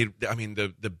think the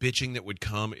bitching that would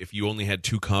come if you only had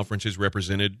two conferences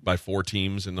represented by 4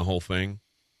 teams in the whole thing,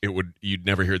 you'd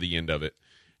never hear the end of it.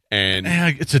 And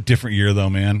it's a different year, though,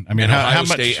 man. I mean, Ohio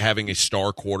State having a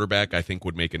star quarterback, I think,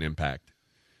 would make an impact.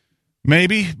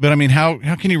 Maybe, but I mean, how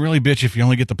can you really bitch if you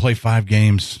only get to play 5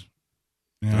 games?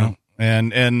 You know,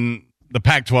 and the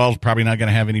Pac-12 is probably not going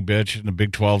to have any bitch, and the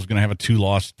Big 12 is going to have a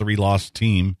 2-loss, 3-loss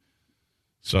team.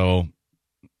 So,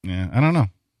 yeah, I don't know.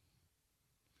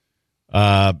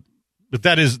 But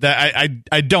that is that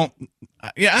I don't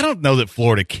know that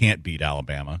Florida can't beat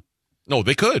Alabama. No,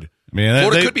 they could. I mean,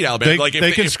 Florida could beat Alabama.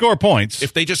 They can score points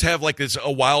if they just have like a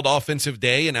wild offensive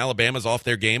day and Alabama's off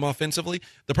their game offensively.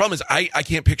 The problem is I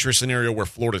can't picture a scenario where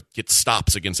Florida gets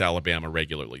stops against Alabama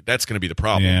regularly. That's going to be the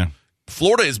problem. Yeah.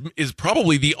 Florida is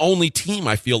probably the only team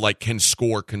I feel like can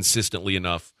score consistently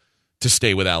enough to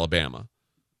stay with Alabama.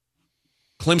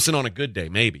 Clemson on a good day,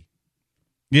 maybe.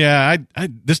 Yeah,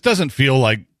 this doesn't feel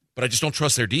like. But I just don't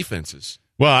trust their defenses.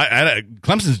 Well,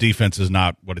 Clemson's defense is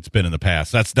not what it's been in the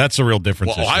past. That's a real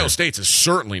difference. Well, Ohio State's is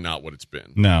certainly not what it's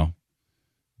been. No,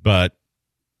 but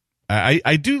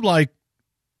I do like.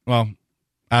 Well,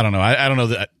 I don't know. I don't know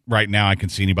that right now I can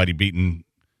see anybody beating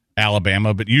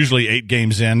Alabama, but usually 8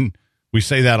 games in, we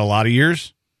say that a lot of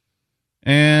years,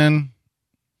 and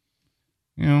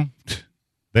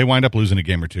they wind up losing a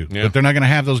game or two. Yeah. But they're not going to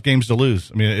have those games to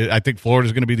lose. I mean, I think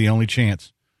Florida's going to be the only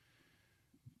chance.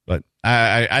 But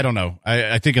I don't know.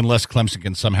 I think unless Clemson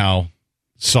can somehow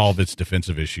solve its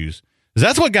defensive issues. Because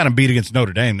that's what got him beat against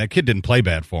Notre Dame. That kid didn't play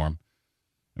bad for him.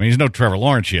 I mean, he's no Trevor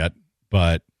Lawrence yet,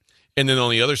 but... And then on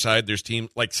the other side, there's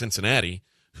teams like Cincinnati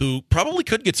who probably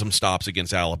could get some stops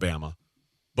against Alabama,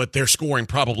 but they're scoring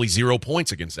probably 0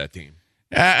 points against that team.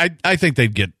 I think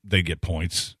they'd get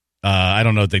points. I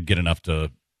don't know if they'd get enough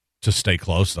to stay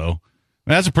close, though. I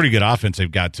mean, that's a pretty good offense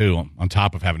they've got, too, on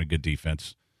top of having a good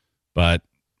defense. But...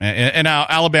 And now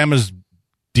Alabama's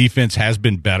defense has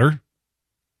been better.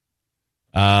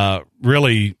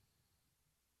 Really,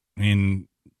 I mean,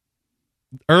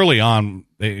 early on,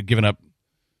 they've given up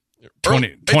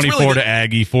 24 to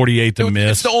Aggie, 48 to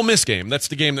Miss. It's the Ole Miss game. That's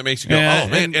the game that makes you go, oh,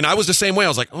 man. And I was the same way. I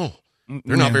was like, oh,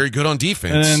 they're not very good on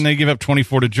defense. And then they give up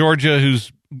 24 to Georgia,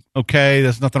 who's okay.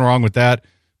 There's nothing wrong with that.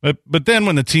 But then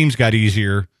when the teams got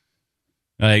easier,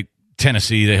 like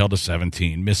Tennessee, they held to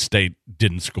 17. Miss State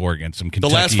didn't score against them.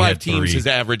 Kentucky the last 5 had 3. teams is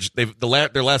average.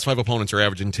 Their last 5 opponents are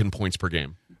averaging 10 points per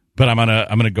game. But I'm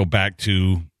gonna go back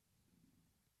to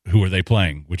who are they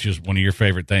playing, which is one of your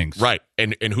favorite things, right?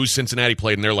 And who's Cincinnati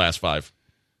played in their last 5?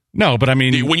 No, but I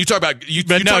mean, when you talk about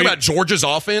talk about Georgia's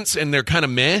offense and they're kind of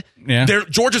meh. Yeah,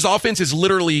 Georgia's offense is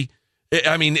literally.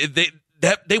 I mean,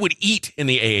 they would eat in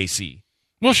the AAC.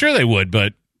 Well, sure they would,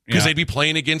 but because they'd be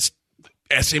playing against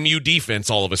SMU defense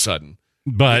all of a sudden.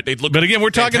 But again,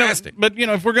 we're fantastic. talking. But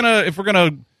if we're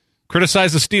gonna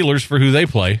criticize the Steelers for who they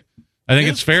play, I think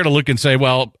it's fair to look and say,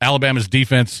 well, Alabama's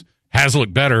defense has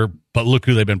looked better, but look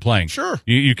who they've been playing. Sure,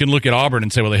 you can look at Auburn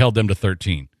and say, well, they held them to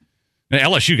 13. And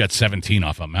LSU got 17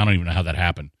 off them. I don't even know how that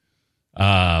happened.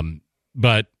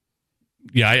 But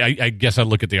yeah, I guess I'd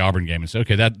look at the Auburn game and say,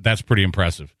 okay, that's pretty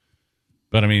impressive.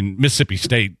 But I mean, Mississippi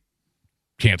State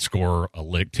can't score a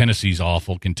lick. Tennessee's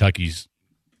awful. Kentucky's.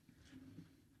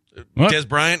 Des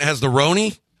Bryant has the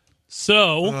Roni.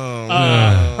 So,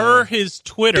 per his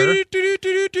Twitter,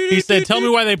 he said, tell me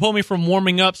why they pulled me from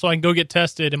warming up so I can go get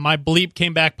tested, and my bleep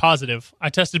came back positive. I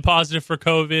tested positive for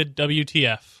COVID,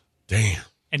 WTF. Damn.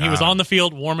 And he was on the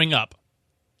field warming up.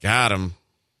 Got him.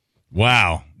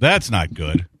 Wow, that's not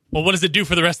good. Well, what does it do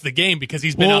for the rest of the game? Because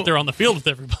he's been out there on the field with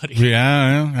everybody.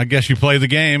 Yeah, I guess you play the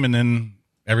game, and then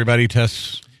everybody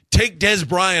tests. Take Des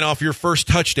Bryant off your first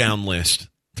touchdown list.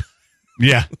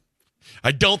 Yeah.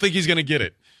 I don't think he's going to get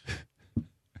it.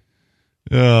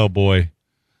 Oh boy.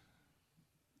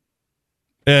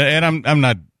 And I'm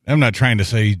not trying to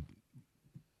say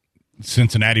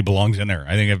Cincinnati belongs in there.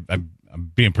 I think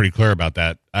I'm being pretty clear about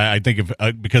that. I think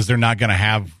because they're not going to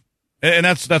have, and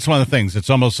that's one of the things. It's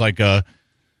almost like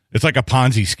it's like a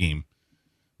Ponzi scheme,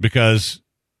 because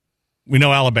we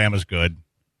know Alabama's good.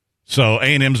 So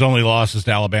A&M's only losses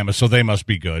to Alabama, so they must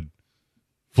be good.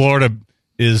 Florida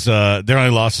is their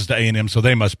only losses to A&M, so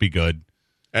they must be good.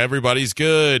 Everybody's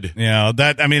good. Yeah,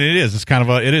 it is. It's kind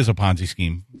of it is a Ponzi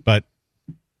scheme. But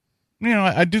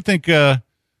I do think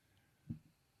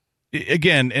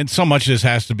again, and so much of this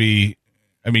has to be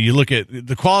I mean, you look at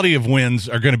the quality of wins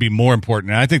are going to be more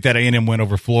important. And I think that A&M win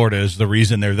over Florida is the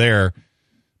reason they're there,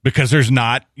 because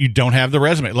you don't have the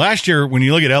resume. Last year, when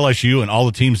you look at LSU and all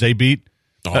the teams they beat,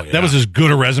 that was as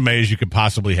good a resume as you could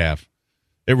possibly have.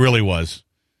 It really was.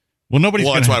 Well,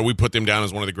 that's why we put them down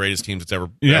as one of the greatest teams that's ever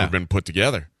been put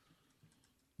together.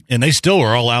 And they still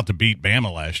were all out to beat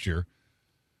Bama last year.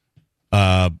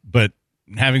 But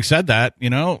having said that,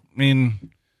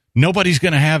 nobody's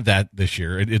going to have that this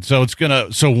year.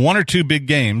 So one or two big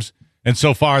games, and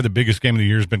so far the biggest game of the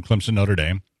year has been Clemson-Notre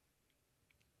Dame.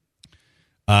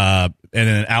 And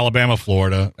then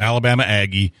Alabama-Florida,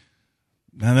 Alabama-Aggie.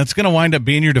 And that's going to wind up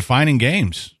being your defining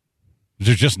games.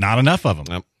 There's just not enough of them.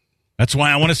 Yep. That's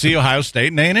why I want to see Ohio State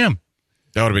and A&M.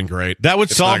 That would have been great. That would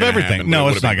solve everything. No,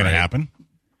 it's not going to happen.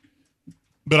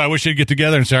 But I wish they'd get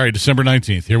together and say, all right, December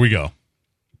 19th, here we go.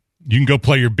 You can go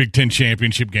play your Big Ten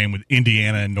championship game with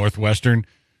Indiana and Northwestern,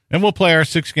 and we'll play our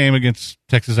sixth game against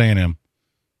Texas A&M.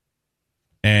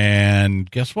 And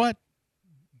guess what?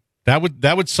 That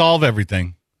would solve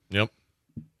everything. Yep.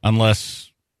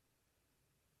 Unless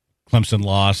Clemson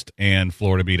lost and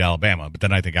Florida beat Alabama, but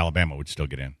then I think Alabama would still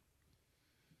get in.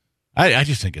 I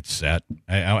just think it's set.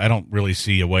 I don't really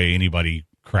see a way anybody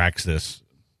cracks this.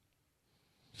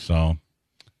 So,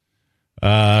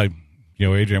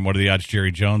 Adrian, what are the odds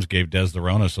Jerry Jones gave Des the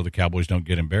Rona so the Cowboys don't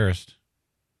get embarrassed?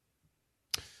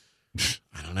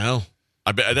 I don't know.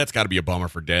 I bet that's got to be a bummer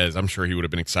for Des. I'm sure he would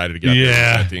have been excited to get out there with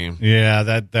that team.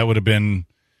 Yeah, that would have been.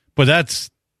 But that's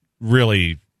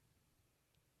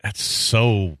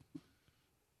so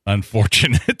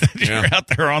unfortunate that you're out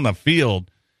there on the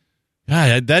field.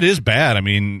 God, that is bad. I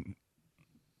mean,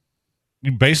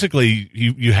 you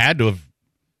had to have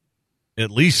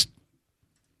at least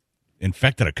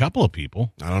infected a couple of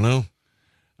people. I don't know.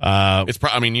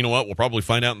 You know what? We'll probably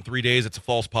find out in 3 days. It's a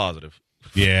false positive.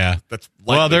 Yeah, that's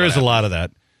there is a lot of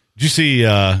that. Did you see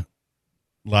a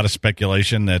lot of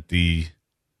speculation that the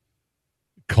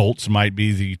Colts might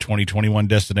be the 2021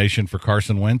 destination for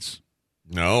Carson Wentz?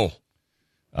 No.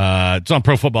 It's on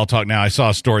Pro Football Talk now. I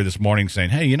saw a story this morning saying,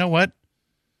 hey, you know what?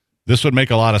 This would make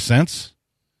a lot of sense.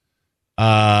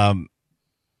 That's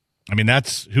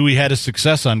who he had his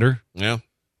success under. Yeah.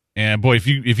 And, boy, if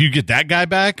you get that guy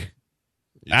back,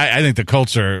 I think the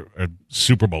Colts are a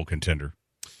Super Bowl contender.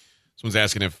 Someone's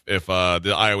asking if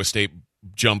the Iowa State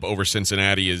jump over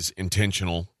Cincinnati is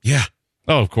intentional. Yeah.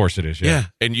 Oh, of course it is. Yeah.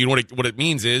 And you know what it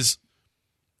means is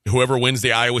whoever wins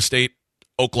the Iowa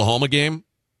State-Oklahoma game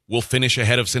will finish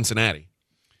ahead of Cincinnati.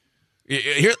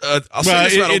 Here, I'll say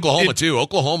this about Oklahoma, too.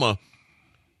 Oklahoma,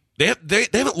 they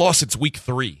haven't lost since week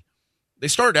 3. They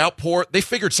started out poor. They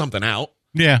figured something out.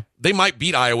 Yeah. They might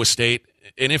beat Iowa State.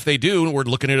 And if they do, we're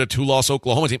looking at a 2-loss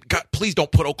Oklahoma team. God, please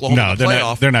don't put Oklahoma in the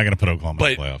playoff. They're not going to put Oklahoma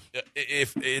in the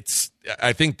playoff.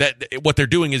 I think that what they're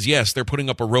doing is, yes, they're putting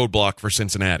up a roadblock for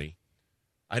Cincinnati.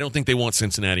 I don't think they want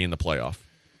Cincinnati in the playoff.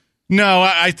 No,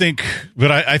 I think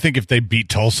if they beat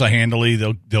Tulsa handily,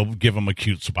 they'll give them a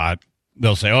cute spot.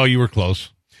 They'll say, "Oh, you were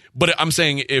close." But I'm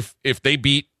saying if they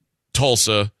beat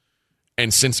Tulsa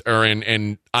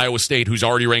and Iowa State, who's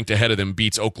already ranked ahead of them,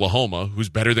 beats Oklahoma, who's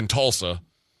better than Tulsa,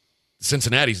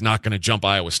 Cincinnati's not going to jump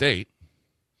Iowa State.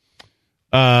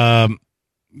 I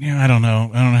don't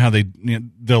know. I don't know how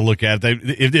they'll look at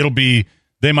it.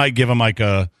 They might give them like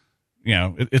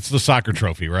it's the soccer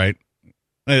trophy, right?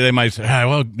 They might say,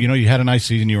 you had a nice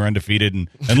season, you were undefeated, and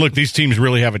look, these teams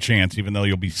really have a chance, even though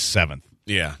you'll be 7th.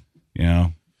 Yeah.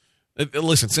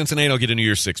 Listen, Cincinnati will get a New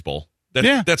Year's Six bowl.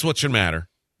 That's what should matter.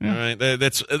 Yeah. All right.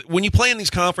 That's when you play in these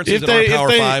conferences that are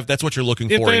Power 5. That's what you're looking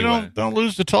for. If they anyway. don't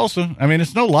lose to Tulsa,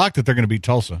 it's no lock that they're going to beat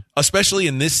Tulsa, especially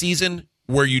in this season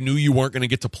where you knew you weren't going to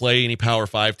get to play any Power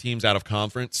 5 teams out of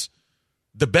conference.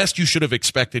 The best you should have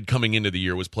expected coming into the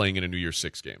year was playing in a New Year's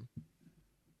Six game.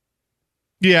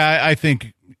 Yeah, I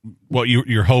think what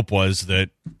your hope was that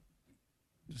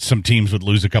some teams would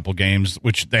lose a couple games,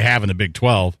 which they have in the Big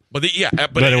 12. But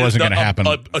it wasn't going to happen.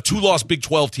 A 2-loss Big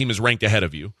 12 team is ranked ahead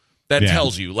of you. That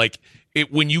tells you,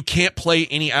 when you can't play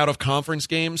any out-of-conference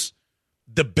games,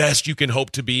 the best you can hope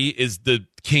to be is the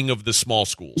king of the small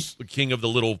schools, the king of the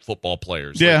little football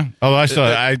players. Yeah,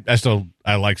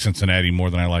 I like Cincinnati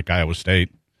more than I like Iowa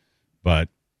State, but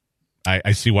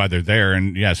I see why they're there,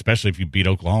 and especially if you beat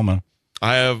Oklahoma.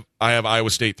 I have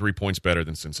Iowa State 3 points better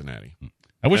than Cincinnati.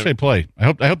 I wish they play. I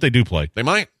hope they do play. They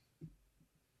might,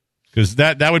 because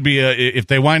that would be if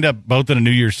they wind up both in a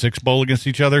New Year's Six bowl against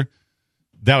each other.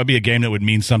 That would be a game that would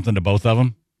mean something to both of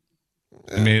them.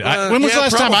 When was the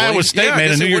last time Iowa State made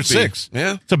a New Year's Six?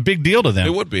 Yeah, it's a big deal to them. It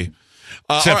would be,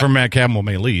 except for Matt Campbell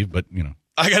may leave, but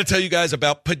I got to tell you guys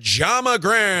about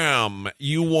Pajamagram.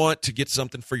 You want to get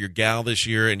something for your gal this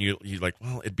year, and you're like,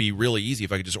 well, it'd be really easy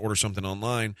if I could just order something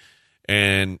online.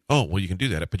 And, you can do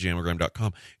that at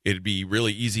pajamagram.com. It'd be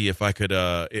really easy if I could,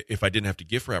 if I didn't have to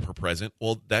gift wrap her present.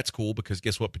 Well, that's cool, because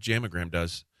guess what Pajamagram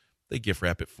does? They gift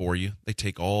wrap it for you. They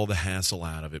take all the hassle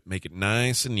out of it, make it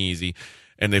nice and easy.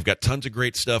 And they've got tons of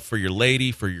great stuff for your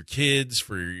lady, for your kids,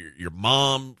 for your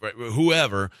mom,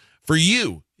 whoever. For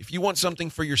you, if you want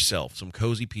something for yourself, some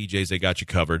cozy PJs, they got you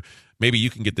covered. Maybe you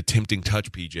can get the Tempting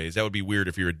Touch PJs. That would be weird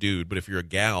if you're a dude, but if you're a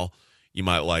gal, you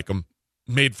might like them.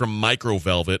 Made from micro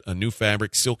velvet, a new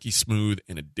fabric, silky smooth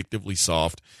and addictively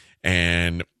soft.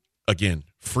 And again,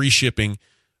 free shipping,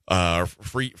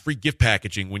 free gift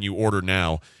packaging when you order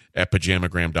now at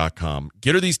pajamagram.com.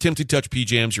 Get her these Tempting Touch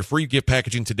PJs, your free gift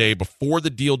packaging today before the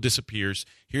deal disappears.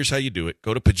 Here's how you do it.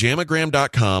 Go to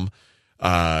pajamagram.com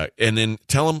and then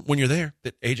tell them when you're there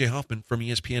that AJ Hoffman from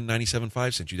ESPN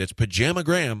 97.5 sent you. That's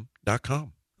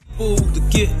pajamagram.com. Fool to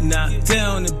get knocked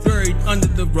down and buried under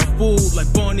the rubble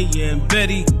like Barney and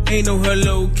Betty. Ain't no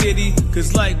Hello Kitty,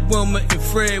 cause like Wilma and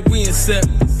Fred, we in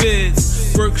separate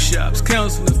beds, workshops,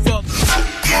 counseling, fuck.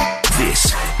 This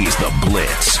is The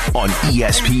Blitz on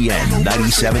ESPN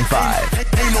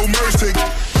 97.5. Ain't no mercy.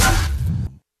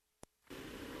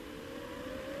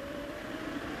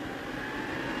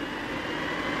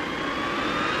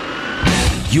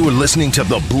 You are listening to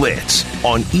The Blitz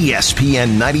on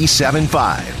ESPN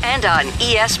 97.5. And on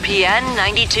ESPN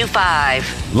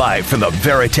 92.5. Live from the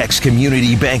Veritex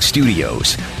Community Bank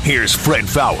Studios, here's Fred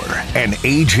Fowler and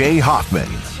AJ Hoffman.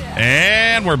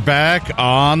 And we're back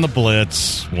on The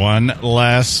Blitz. One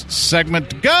last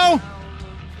segment to go.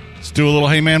 Let's do a little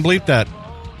Hey Man Bleep That.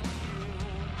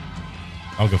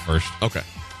 I'll go first. Okay.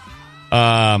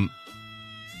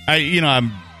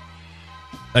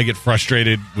 I get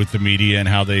frustrated with the media and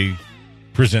how they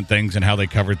present things and how they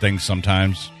cover things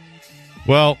sometimes.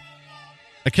 Well,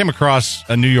 I came across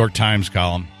a New York Times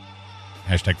column,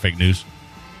 hashtag fake news,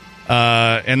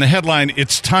 and the headline,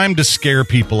 "It's time to scare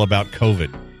people about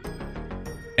COVID."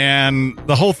 And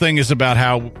the whole thing is about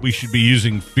how we should be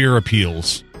using fear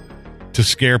appeals to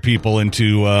scare people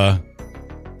into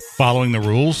following the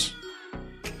rules.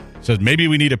 It says maybe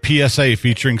we need a PSA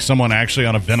featuring someone actually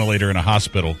on a ventilator in a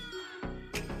hospital.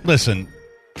 Listen,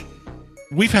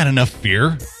 we've had enough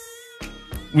fear.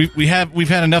 We've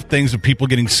had enough things of people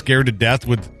getting scared to death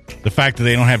with the fact that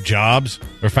they don't have jobs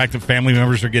or the fact that family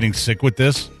members are getting sick with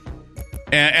this.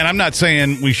 And I'm not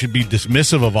saying we should be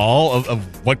dismissive of all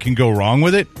of what can go wrong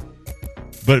with it,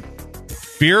 but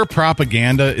fear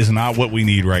propaganda is not what we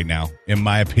need right now, in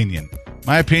my opinion.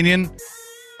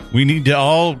 We need to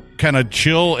all kind of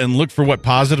chill and look for what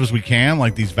positives we can,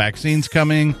 like these vaccines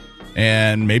coming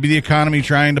and maybe the economy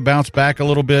trying to bounce back a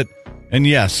little bit. And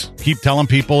yes, keep telling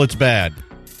people it's bad.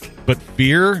 But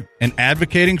fear and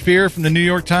advocating fear from the New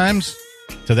York Times,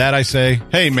 to that I say,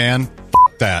 hey, man,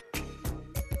 that.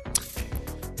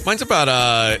 Mine's about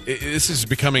this is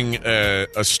becoming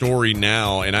a story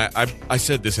now, and I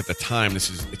said this at the time.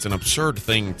 It's an absurd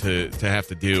thing to have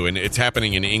to do, and it's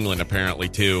happening in England apparently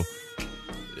too.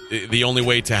 The only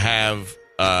way to have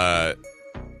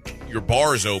your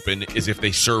bars open is if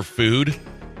they serve food.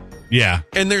 Yeah,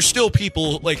 and there's still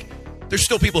people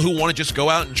who want to just go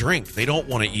out and drink. They don't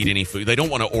want to eat any food. They don't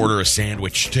want to order a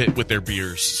sandwich with their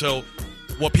beers. So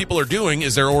what people are doing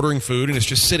is they're ordering food, and it's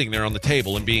just sitting there on the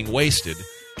table and being wasted.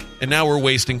 And now we're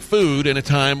wasting food in a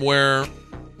time where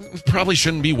we probably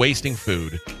shouldn't be wasting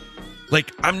food.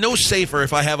 Like, I'm no safer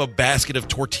if I have a basket of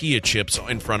tortilla chips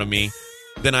in front of me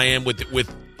than I am with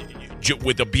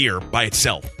a beer by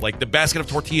itself. Like, the basket of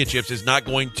tortilla chips is not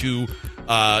going to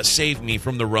save me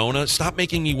from the Rona. Stop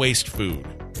making me waste food.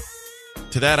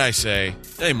 To that I say,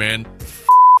 hey, man,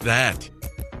 that.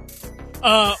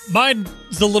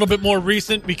 Mine's a little bit more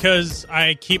recent because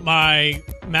I keep my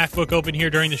MacBook open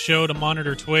here during the show to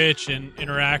monitor Twitch and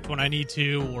interact when I need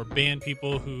to, or ban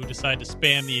people who decide to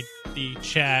spam the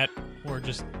chat or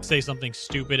just say something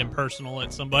stupid and personal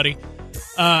at somebody.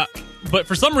 But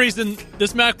for some reason,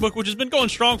 this MacBook, which has been going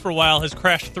strong for a while, has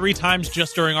crashed 3 times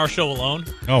just during our show alone.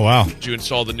 Oh, wow. Did you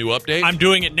install the new update? I'm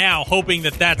doing it now, hoping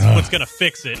that that's what's going to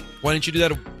fix it. Why didn't you do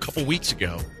that a couple weeks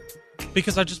ago?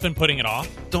 Because I've just been putting it off.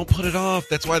 Don't put it off.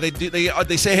 That's why they do.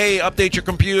 They say, hey, update your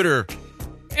computer.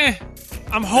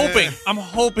 I'm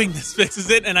hoping this fixes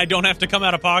it and I don't have to come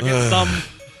out of pocket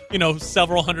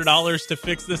several $100s to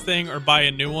fix this thing or buy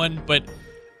a new one. But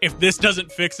if this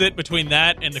doesn't fix it, between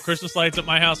that and the Christmas lights at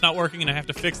my house not working and I have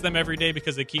to fix them every day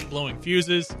because they keep blowing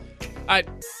fuses, I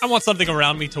want something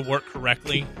around me to work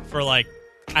correctly for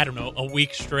a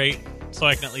week straight, so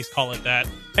I can at least call it that.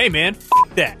 Hey, man,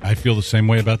 that. I feel the same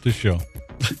way about this show.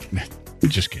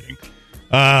 Just kidding.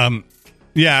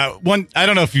 Yeah, I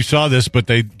don't know if you saw this, but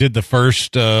they did the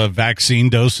first vaccine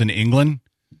dose in England,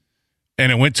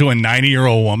 and it went to a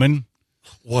 90-year-old woman.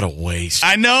 What a waste.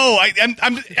 I know.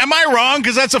 Am I wrong?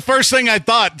 Because that's the first thing I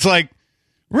thought. It's like,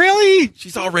 really?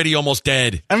 She's already almost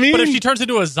dead. I mean, but if she turns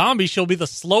into a zombie, she'll be the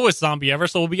slowest zombie ever,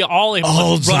 so we'll be all able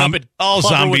to run up and all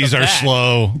zombies are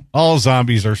slow. All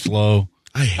zombies are slow.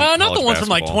 I hate not the ones from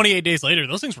like basketball. 28 days later.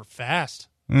 Those things were fast.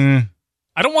 I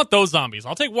don't want those zombies.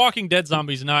 I'll take Walking Dead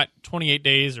zombies, not 28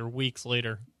 days or weeks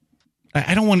later.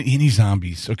 I don't want any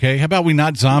zombies, okay? How about we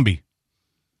not zombie?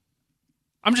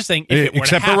 I'm just saying, if it were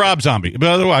except to for Rob Zombie. But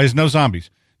otherwise, no zombies.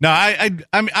 No, I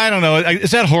don't know.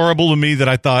 Is that horrible to me that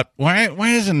I thought, why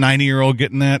is a 90-year-old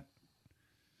getting that?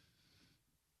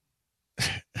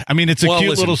 I mean, it's a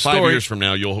cute little story. 5 years from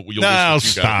now, you'll no, wish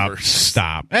that you got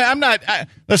stop. I'm not.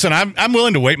 Listen, I'm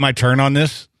willing to wait my turn on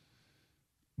this,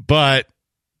 but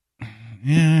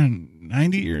yeah,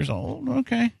 90 years old.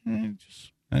 Okay,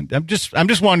 I'm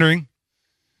just wondering.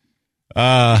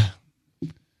 All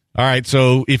right,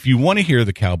 so if you want to hear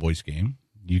the Cowboys game,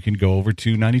 you can go over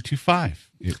to 92.5.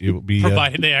 It will be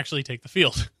provided they actually take the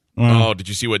field. Oh, did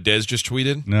you see what Dez just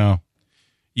tweeted? No.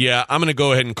 Yeah, I'm going to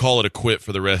go ahead and call it a quit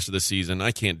for the rest of the season.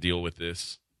 I can't deal with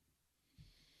this.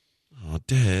 Oh,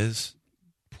 Dez.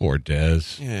 Poor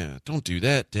Dez. Yeah, don't do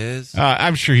that, Dez.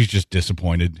 I'm sure he's just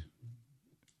disappointed.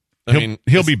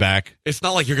 He'll be back. It's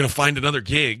not like you're going to find another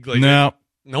gig. Like, no.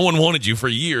 No one wanted you for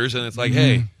years, and it's like,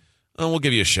 hey, we'll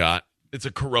give you a shot. It's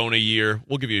a Corona year.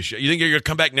 We'll give you a shot. You think you're going to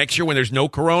come back next year when there's no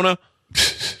Corona?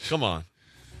 Come on.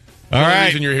 All right.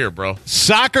 Reason you're here, bro.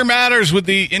 Soccer Matters with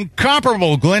the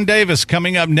incomparable Glenn Davis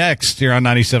coming up next here on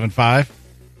 97.5.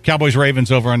 Cowboys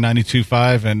Ravens over on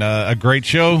 92.5, and a great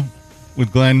show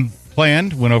with Glenn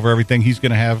planned. Went over everything he's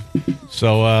going to have.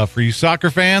 So for you soccer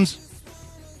fans,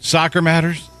 Soccer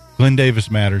Matters, Glenn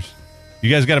Davis matters. You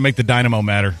guys got to make the Dynamo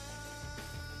matter.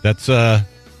 That's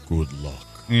good luck.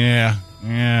 Yeah.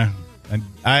 And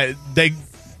they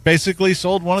basically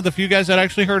sold one of the few guys I'd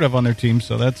actually heard of on their team,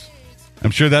 so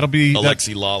I'm sure that'll be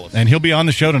Alexi Lawless. And he'll be on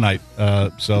the show tonight.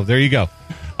 So there you go.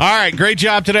 All right, great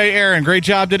job today, Aaron. Great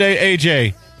job today,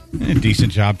 AJ.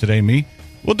 Decent job today, me.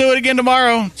 We'll do it again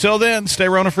tomorrow. Till then, stay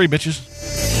Rona free, bitches.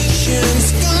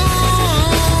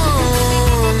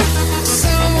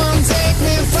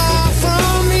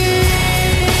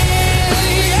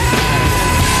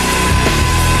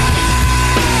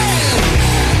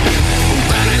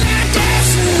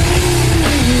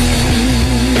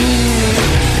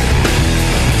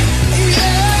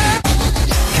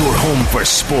 Your home for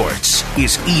sports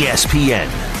is ESPN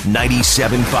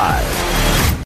 97.5.